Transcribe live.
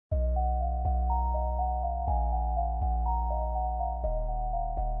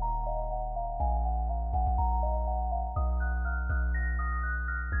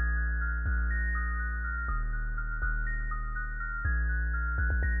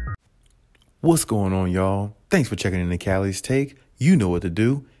What's going on, y'all? Thanks for checking in the Khaliis Take. You know what to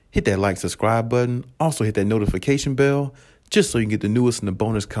do. Hit that like, subscribe button. Also hit that notification bell just so you can get the newest and the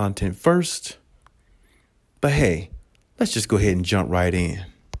bonus content first. But hey, let's just go ahead and jump right in.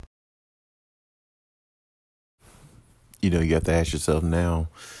 You have to ask yourself now,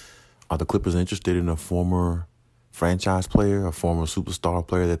 are the Clippers interested in a former franchise player, a former superstar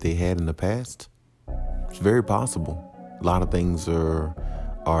player that they had in the past? It's very possible. A lot of things are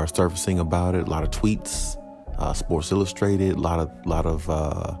surfacing about it. A lot of tweets, Sports Illustrated, a lot of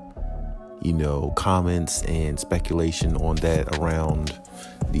comments and speculation on that around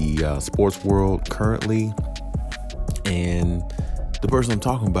the sports world currently. And the person I'm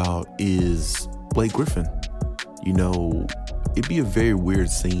talking about is Blake Griffin. It'd be a very weird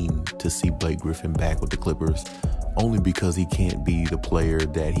scene to see Blake Griffin back with the Clippers, only because he can't be the player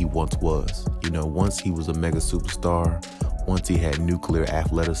that he once was. Once he was a mega superstar, once he had nuclear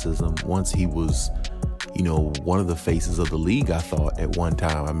athleticism, once he was, one of the faces of the league, I thought, at one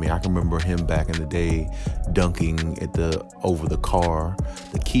time. I mean, I can remember him back in the day dunking over the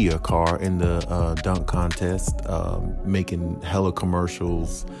Kia car in the dunk contest, making hella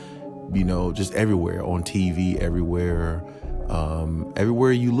commercials, just everywhere, on TV, everywhere.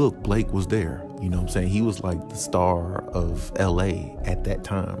 Everywhere you look, Blake was there. He was like the star of LA at that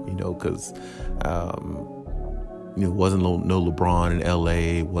time, because it wasn't no LeBron in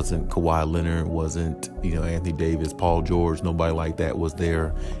LA, wasn't Kawhi Leonard, wasn't, Anthony Davis, Paul George, nobody like that was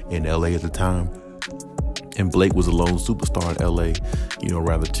there in LA at the time. And Blake was a lone superstar in LA,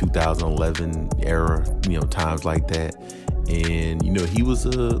 around the 2011 era, times like that. And, he was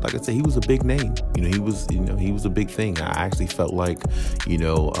he was a big name. He was a big thing. I actually felt like,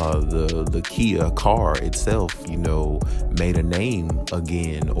 the Kia car itself, made a name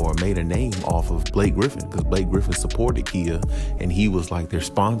again, or made a name off of Blake Griffin, because Blake Griffin supported Kia and he was like their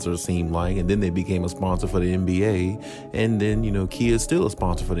sponsor, seemed like. And then they became a sponsor for the NBA. And then, Kia is still a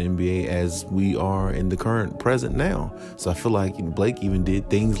sponsor for the NBA as we are in the present now. So I feel like Blake even did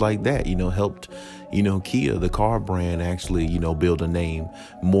things like that, helped, Kia, the car brand, actually, build a name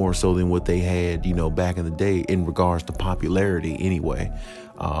more so than what they had, back in the day in regards to popularity anyway.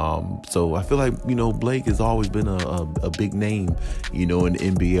 So I feel like, Blake has always been a big name, in the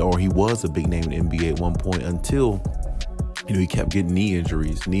NBA, or he was a big name in the NBA at one point until, he kept getting knee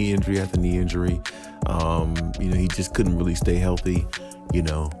injury after knee injury. He just couldn't really stay healthy,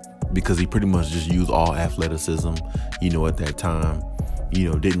 because he pretty much just used all athleticism, at that time.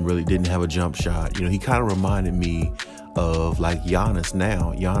 Didn't have a jump shot. He kind of reminded me of like Giannis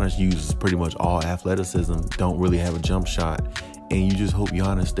now. Giannis uses pretty much all athleticism, don't really have a jump shot. And you just hope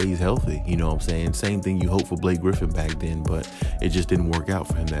Giannis stays healthy. You know what I'm saying? Same thing you hope for Blake Griffin back then, but it just didn't work out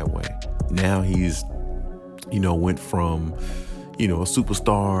for him that way. Now he's, went from, a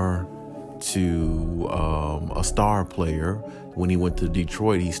superstar to a star player. When he went to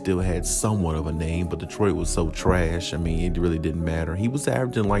Detroit, he still had somewhat of a name, but Detroit was so trash. I mean, it really didn't matter. He was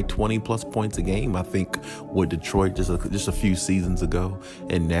averaging like 20 plus points a game, I think, with Detroit just a few seasons ago.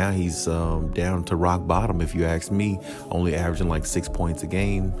 And now he's down to rock bottom, if you ask me, only averaging like 6 points a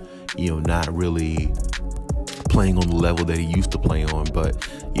game, not really playing on the level that he used to play on. But,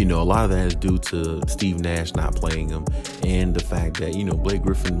 a lot of that is due to Steve Nash not playing him, and the fact that, Blake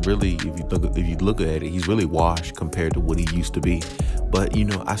Griffin really, if you look at it, he's really washed compared to what he used to be. But,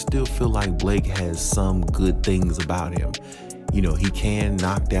 I still feel like Blake has some good things about him. He can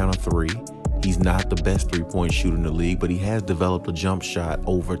knock down a three. He's not the best three-point shooter in the league, but he has developed a jump shot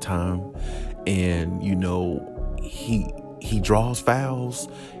over time. And, he draws fouls,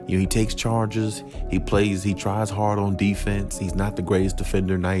 he takes charges, he tries hard on defense. He's not the greatest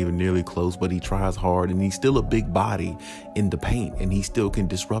defender, not even nearly close, but he tries hard, and he's still a big body in the paint, and he still can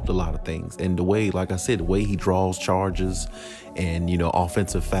disrupt a lot of things. And the way, like I said, the way he draws charges and,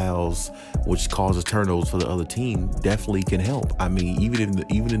 offensive fouls, which causes turnovers for the other team, definitely can help. I mean, even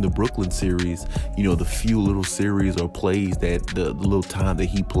in the Brooklyn series, the few little series or plays that the little time that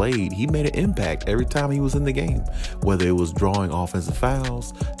he played, he made an impact every time he was in the game, whether it was drawing offensive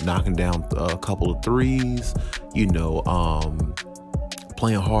fouls, knocking down a couple of threes,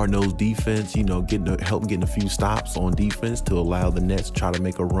 playing hard-nosed defense, getting a few stops on defense to allow the Nets to try to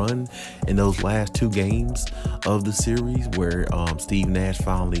make a run in those last two games of the series, where Steve Nash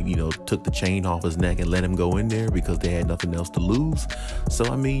finally, took the chain off his neck and let him go in there because they had nothing else to lose. So,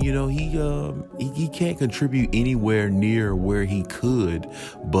 I mean, he can't contribute anywhere near where he could,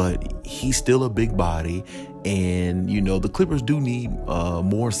 but he's still a big body. And, the Clippers do need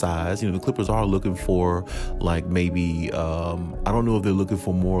more size. The Clippers are looking for like maybe, I don't know if they're looking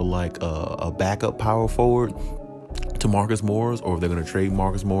for more like a backup power forward to Marcus Morris, or if they're going to trade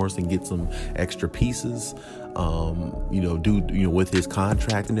Marcus Morris and get some extra pieces, with his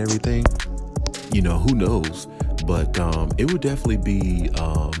contract and everything, who knows? But it would definitely be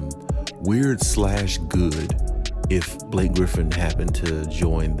weird/good if Blake Griffin happened to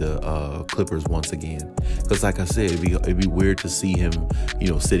join the Clippers once again. Because like I said, it'd be weird to see him,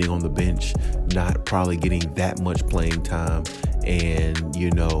 sitting on the bench, not probably getting that much playing time. And,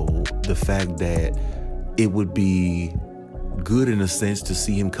 the fact that it would be good in a sense to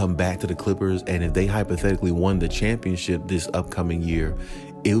see him come back to the Clippers. And if they hypothetically won the championship this upcoming year,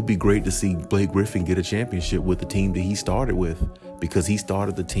 it would be great to see Blake Griffin get a championship with the team that he started with, because he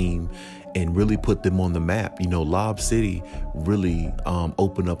started the team and really put them on the map. Lob City really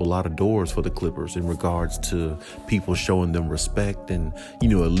opened up a lot of doors for the Clippers in regards to people showing them respect and,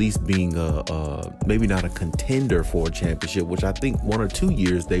 at least being maybe not a contender for a championship, which I think 1 or 2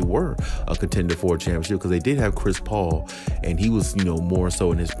 years they were a contender for a championship, because they did have Chris Paul, and he was, more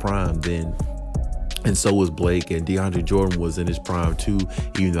so in his prime then. And so was Blake, and DeAndre Jordan was in his prime too,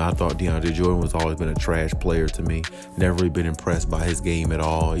 even though I thought DeAndre Jordan was always been a trash player to me. Never really been impressed by his game at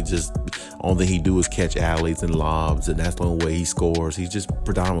all. Only thing he do is catch alleys and lobs, and that's the only way he scores. He's just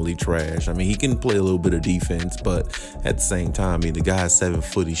predominantly trash. I mean, he can play a little bit of defense, but at the same time, the guy's 7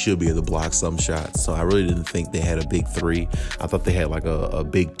 foot. He should be able to block some shots. So I really didn't think they had a big 3. I thought they had like a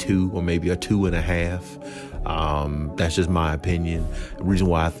big 2, or maybe a 2.5. That's just my opinion. The reason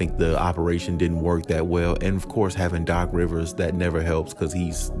why I think the operation didn't work that well, and of course having Doc Rivers, that never helps, because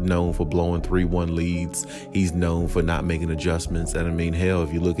he's known for blowing 3-1 leads. He's known for not making adjustments. And hell,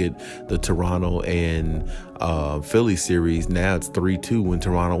 if you look at the Toronto and Philly series, now it's 3-2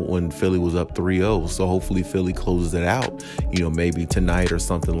 when Philly was up 3-0. So hopefully Philly closes it out, maybe tonight or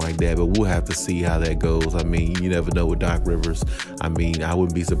something like that. But we'll have to see how that goes. You never know with Doc Rivers. I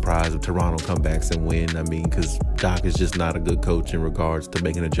wouldn't be surprised if Toronto comebacks and win. Because Doc is just not a good coach in regards to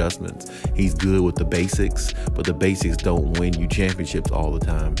making adjustments. He's good with the basics, but the basics don't win you championships all the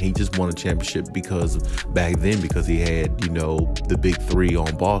time. He just won a championship because he had, the big 3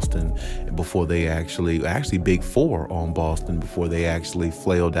 on Boston before they actually big 4 on Boston before they actually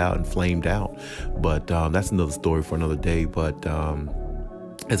flailed out and flamed out. But that's another story for another day. But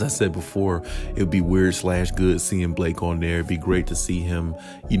as I said before, it would be weird/good seeing Blake on there. It'd be great to see him,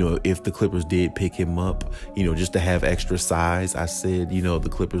 if the Clippers did pick him up, just to have extra size. I said, the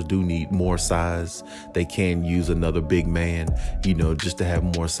Clippers do need more size. They can use another big man, just to have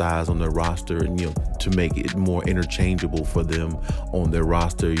more size on their roster and, to make it more interchangeable for them on their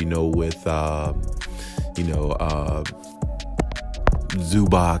roster, with,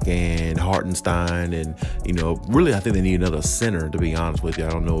 Zubac and Hartenstein, and really I think they need another center, to be honest with you. I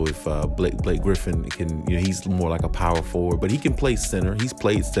don't know if Blake Griffin can, he's more like a power forward, but he can play center. He's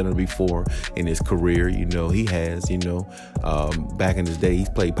played center before in his career, he has, back in his day he's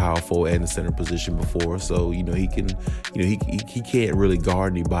played power forward and the center position before, so he can, he can't really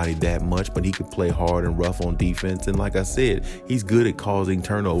guard anybody that much, but he can play hard and rough on defense. And like I said, he's good at causing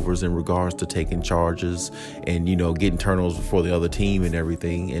turnovers in regards to taking charges and getting turnovers before the other team and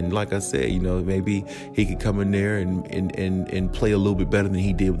everything. And like I said, maybe he could come in there and play a little bit better than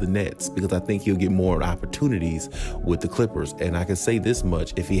he did with the Nets, because I think he'll get more opportunities with the Clippers. And I can say this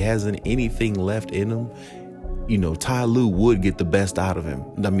much: if he hasn't anything left in him, Ty Lue would get the best out of him.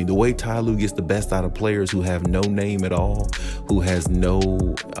 The way Ty Lue gets the best out of players who have no name at all, who has no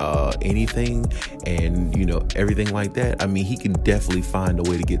anything, and, everything like that. He can definitely find a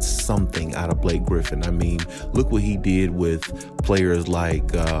way to get something out of Blake Griffin. Look what he did with players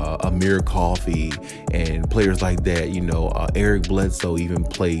like Amir Coffey and players like that. Eric Bledsoe even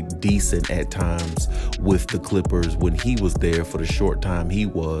played decent at times with the Clippers when he was there for the short time he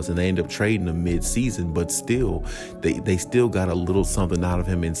was, and they ended up trading him mid-season, but still, they still got a little something out of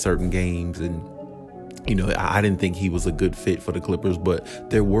him in certain games. And I didn't think he was a good fit for the Clippers, but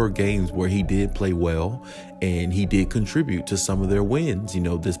there were games where he did play well and he did contribute to some of their wins,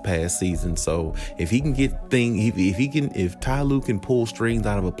 this past season. So if he can get if Ty Lue can pull strings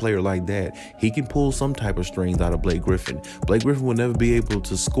out of a player like that, he can pull some type of strings out of Blake Griffin. Blake Griffin will never be able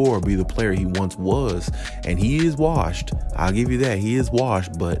to score or be the player he once was, and he is washed. I'll give you that. He is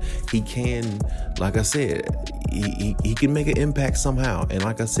washed, but he can, like I said, he can make an impact somehow. And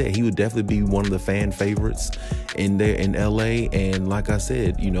like I said, he would definitely be one of the fan favorites favorites in LA. And like I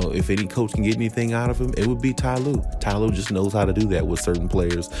said, if any coach can get anything out of him, it would be Ty Lue. Ty Lue just knows how to do that with certain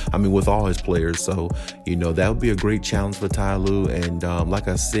players. I mean, with all his players. So, that would be a great challenge for Ty Lue. And like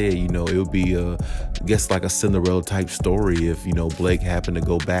I said, it would be like a Cinderella type story if, Blake happened to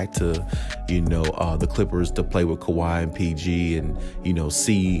go back to, the Clippers to play with Kawhi and PG and,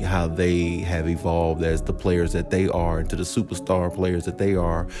 see how they have evolved as the players that they are into the superstar players that they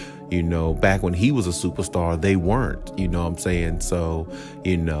are. Back when he was a superstar, they weren't, what I'm saying? So,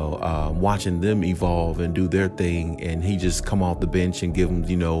 watching them evolve and do their thing, and he just come off the bench and give them,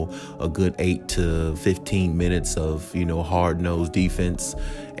 a good 8 to 15 minutes of, hard-nosed defense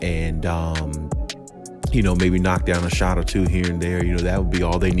and, maybe knock down a shot or two here and there. That would be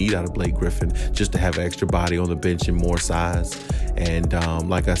all they need out of Blake Griffin, just to have extra body on the bench and more size. And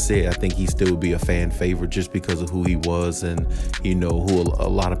like I said, I think he still would be a fan favorite just because of who he was and, who a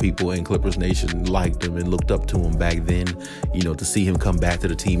lot of people in Clippers Nation liked him and looked up to him back then. To see him come back to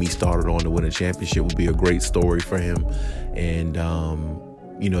the team he started on to win a championship would be a great story for him. And,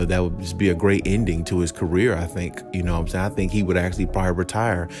 that would just be a great ending to his career, I think. I think he would actually probably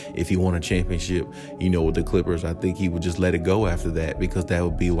retire if he won a championship, with the Clippers. I think he would just let it go after that, because that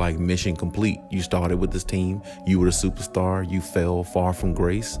would be like mission complete. You started with this team. You were the superstar. You fell far from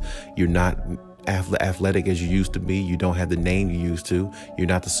grace. You're not athletic as you used to be. You don't have the name you used to. You're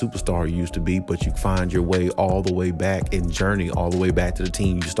not the superstar you used to be, but you find your way all the way back and journey all the way back to the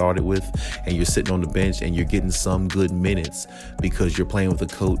team you started with, and you're sitting on the bench and you're getting some good minutes because you're playing with a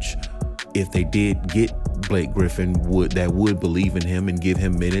coach. If they did get Blake Griffin, would believe in him and give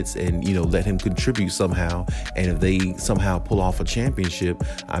him minutes and, let him contribute somehow. And if they somehow pull off a championship,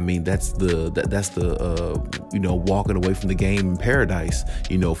 I mean, that's the walking away from the game in paradise,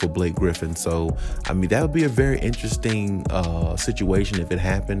 for Blake Griffin. So, I mean, that would be a very interesting situation if it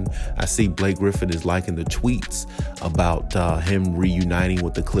happened. I see Blake Griffin is liking the tweets about him reuniting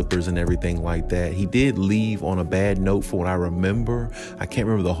with the Clippers and everything like that. He did leave on a bad note for what I remember. I can't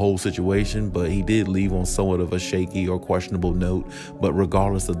remember the whole situation, but he did leave on somewhat of a shaky or questionable note. But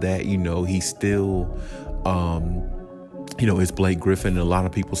regardless of that, he still, it's Blake Griffin, and a lot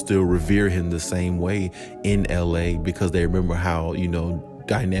of people still revere him the same way in LA because they remember how,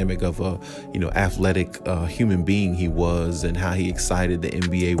 dynamic of a athletic human being he was, and how he excited the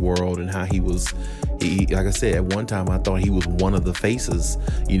NBA world, and how he like I said, at one time I thought he was one of the faces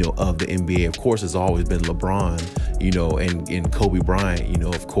of the NBA. Of course, it's always been LeBron, and Kobe Bryant,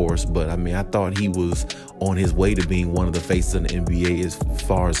 of course, but I mean, I thought he was on his way to being one of the faces of the NBA as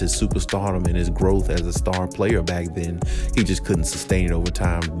far as his superstardom and his growth as a star player back then. He just couldn't sustain it over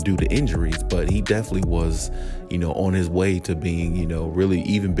time due to injuries, but he definitely was on his way to being, really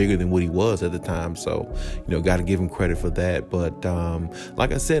even bigger than what he was at the time. So, got to give him credit for that. But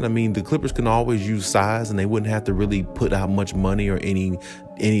like I said, I mean, the Clippers can always use size, and they wouldn't have to really put out much money or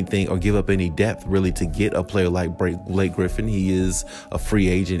anything or give up any depth really to get a player like Blake Griffin. He is a free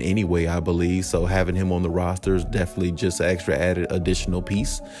agent anyway, I believe. So having him on the roster is definitely just an extra added additional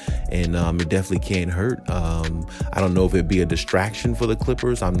piece. And it definitely can't hurt. I don't know if it'd be a distraction for the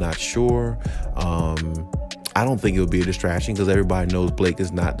Clippers. I'm not sure. I don't think it would be a distraction because everybody knows Blake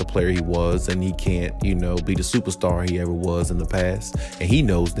is not the player he was, and he can't, be the superstar he ever was in the past. And he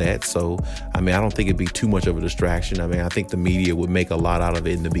knows that. So, I mean, I don't think it'd be too much of a distraction. I mean, I think the media would make a lot out of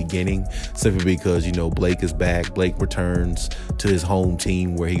it in the beginning simply because, Blake is back. Blake returns to his home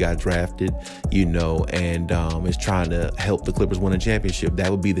team where he got drafted, and is trying to help the Clippers win a championship.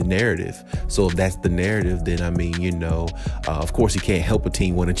 That would be the narrative. So if that's the narrative, then, I mean, of course he can't help a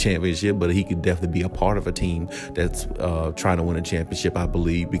team win a championship, but he could definitely be a part of a team that's trying to win a championship, I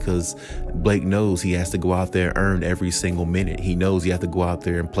believe, because Blake knows he has to go out there and earn every single minute. He knows he has to go out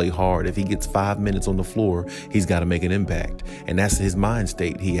there and play hard. If he gets 5 minutes on the floor, he's got to make an impact. And that's his mind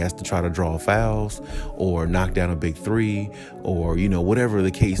state. He has to try to draw fouls or knock down a big three or, whatever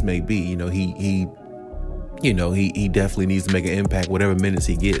the case may be. He definitely needs to make an impact whatever minutes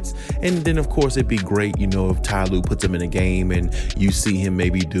he gets. And then, of course, it'd be great, if Ty Lue puts him in a game and you see him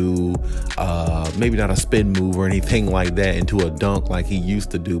maybe do, maybe not a spin move or anything like that into a dunk like he used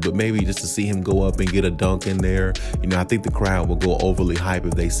to do, but maybe just to see him go up and get a dunk in there. I think the crowd will go overly hype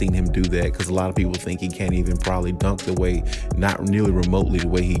if they seen him do that, because a lot of people think he can't even probably dunk the way, not nearly remotely the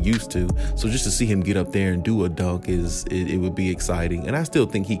way he used to. So just to see him get up there and do a dunk it would be exciting. And I still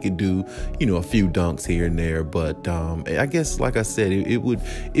think he could do, a few dunks here and there. But I guess, like I said, it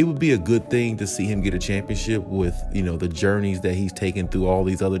would be a good thing to see him get a championship with, the journeys that he's taken through all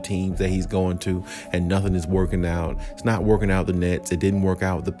these other teams that he's going to, and nothing is working out. It's not working out the Nets. It didn't work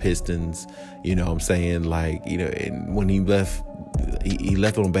out with the Pistons. I'm saying, like, and when he left he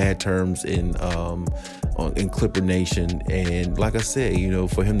left on bad terms in Clipper Nation. And like I said,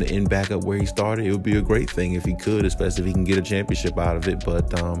 for him to end back up where he started, it would be a great thing if he could, especially if he can get a championship out of it.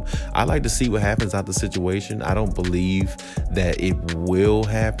 But I like to see what happens out the situation. I don't believe that it will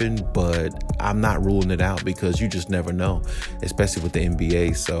happen, but I'm not ruling it out because you just never know, especially with the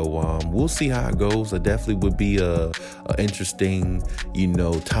NBA. So we'll see how it goes. It definitely would be a interesting,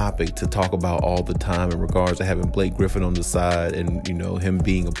 topic to talk about all the time in regards to having Blake Griffin on the side and, him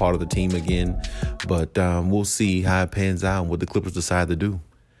being a part of the team again. But we'll see how it pans out and what the Clippers decide to do.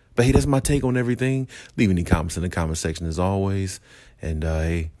 But hey, that's my take on everything. Leave any comments in the comment section as always. And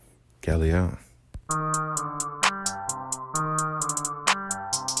hey, Khaliis out.